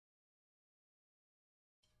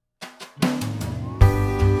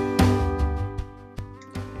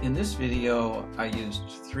In this video, I used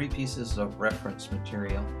 3 pieces of reference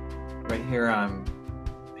material. Right here I'm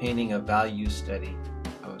painting a value study.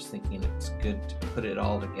 I was thinking it's good to put it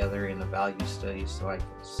all together in a value study so I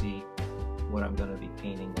can see what I'm going to be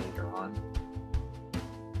painting later on.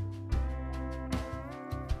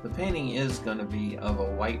 The painting is going to be of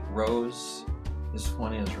a white rose. This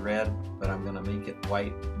one is red, but I'm going to make it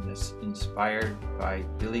white, and it's inspired by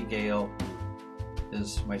Billy Gale, who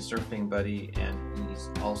is my surfing buddy, and he's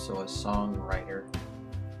also a songwriter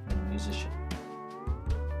and musician.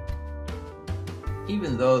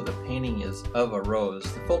 Even though the painting is of a rose,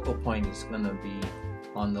 the focal point is going to be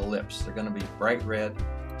on the lips. They're going to be bright red,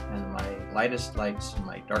 and my lightest lights and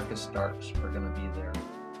my darkest darks are going to be there.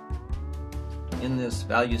 In this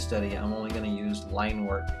value study, I'm only going to use line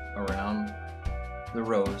work around the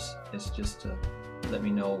rose. It's just to let me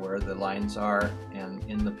know where the lines are, and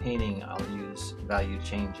in the painting I'll use value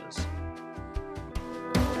changes.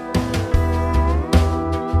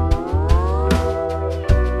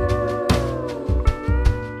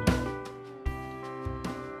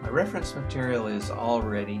 My reference material is all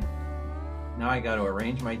ready. Now I got to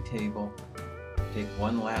arrange my table, take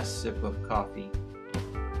one last sip of coffee,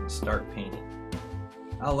 and start painting.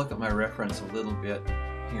 I'll look at my reference a little bit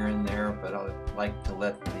here and there, but I like to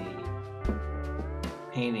let the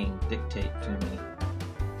painting dictate to me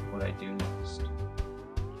what I do next.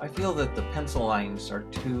 I feel that the pencil lines are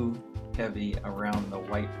too heavy around the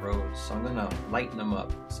white rose, so I'm going to lighten them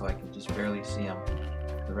up so I can just barely see them.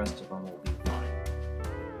 The rest of them will be fine.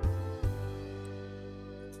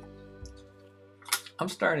 I'm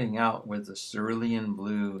starting out with the cerulean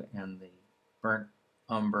blue and the burnt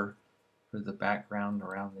umber for the background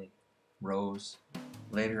around the rose.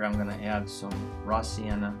 Later I'm going to add some raw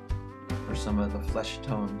sienna for some of the flesh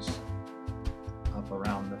tones up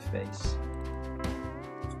around the face.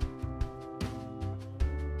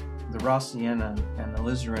 The raw sienna and the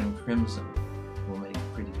alizarin crimson will make a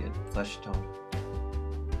pretty good flesh tone.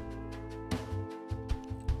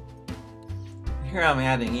 Here I'm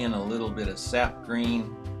adding in a little bit of sap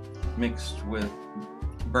green mixed with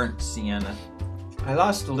burnt sienna. I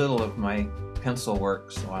lost a little of my pencil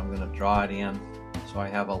work, so I'm going to draw it in so I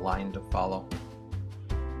have a line to follow.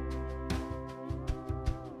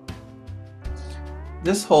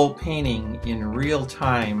 This whole painting in real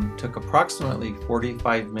time took approximately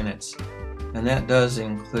 45 minutes, and that does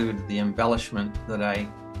include the embellishment that I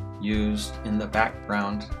used in the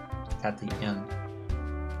background at the end.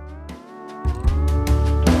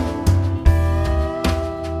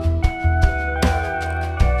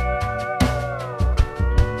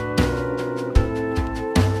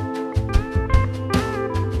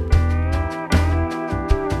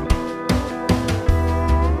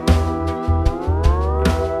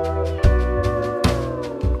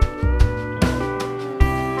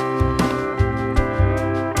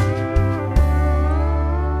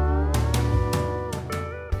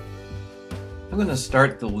 I'm going to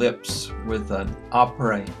start the lips with an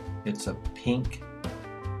opera. It's a pink,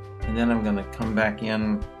 and then I'm going to come back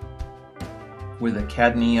in with a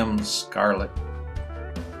cadmium scarlet.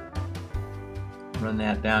 Run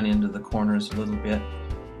that down into the corners a little bit,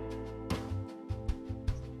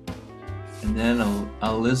 and then a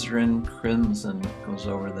alizarin crimson goes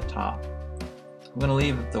over the top. I'm going to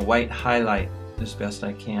leave the white highlight as best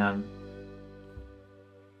I can.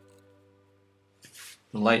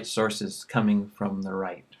 The light source is coming from the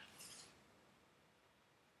right.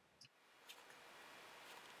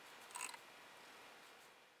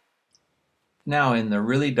 Now in the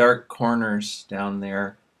really dark corners down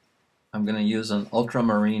there, I'm going to use an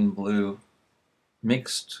ultramarine blue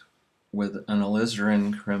mixed with an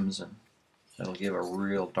alizarin crimson. That'll give a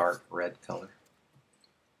real dark red color.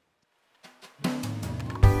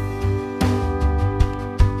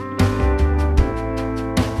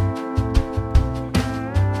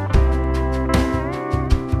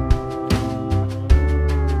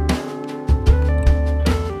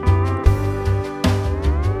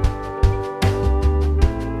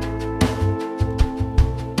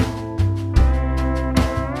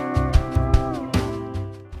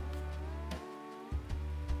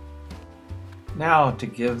 Now to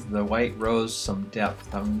give the white rose some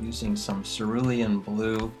depth, I'm using some cerulean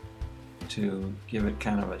blue to give it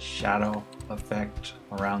kind of a shadow effect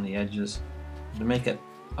around the edges to make it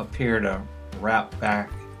appear to wrap back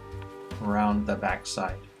around the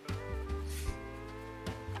backside.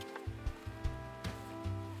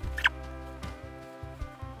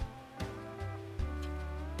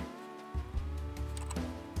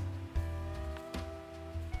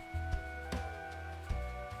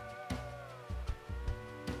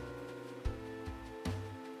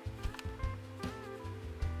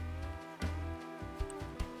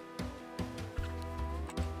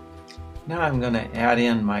 Now I'm going to add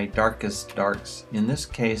in my darkest darks. In this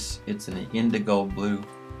case, it's an indigo blue,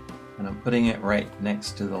 and I'm putting it right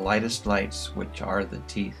next to the lightest lights, which are the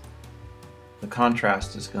teeth. The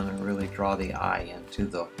contrast is going to really draw the eye into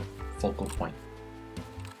the focal point.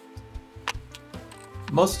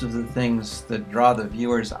 Most of the things that draw the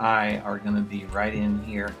viewer's eye are going to be right in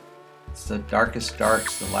here. It's the darkest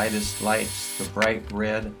darks, the lightest lights, the bright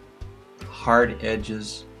red, hard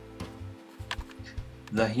edges.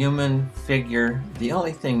 The human figure, the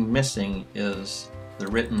only thing missing is the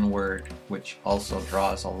written word, which also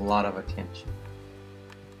draws a lot of attention.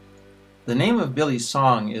 The name of Billy's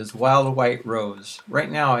song is Wild White Rose.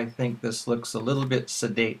 Right now I think this looks a little bit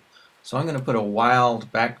sedate, so I'm going to put a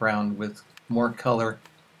wild background with more color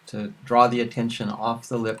to draw the attention off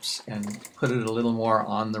the lips and put it a little more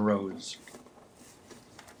on the rose.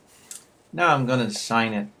 Now I'm going to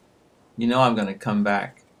sign it. You know I'm going to come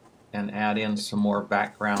back and add in some more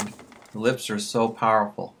background. The lips are so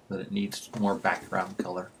powerful that it needs more background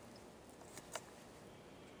color.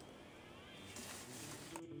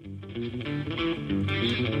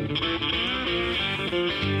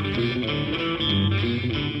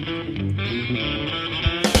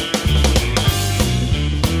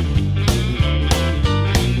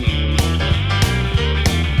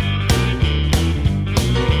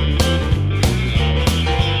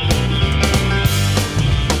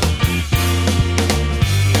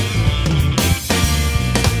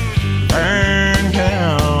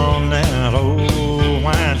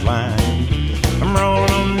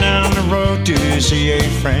 See a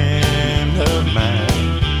friend of mine.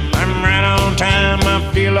 I'm right on time,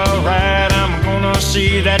 I feel alright. I'm gonna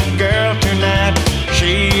see that girl tonight.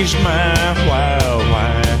 She's my wild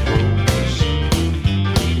white rose.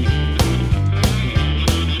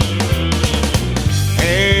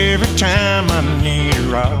 Every time I need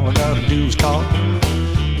her, all I gotta do is call,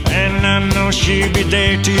 and I know she'll be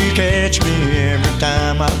there to catch me every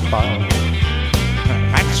time I fall.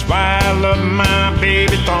 That's why I love my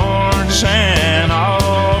baby thorns and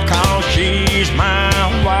all, 'cause she's my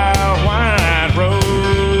wild white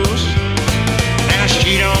rose. Now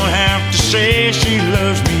she don't have to say she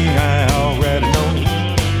loves me, I already know.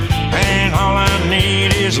 And all I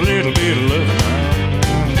need is a little bit of loving,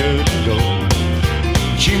 I'm good to go.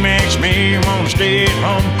 She makes me want to stay at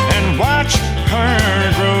home and watch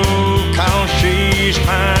her grow.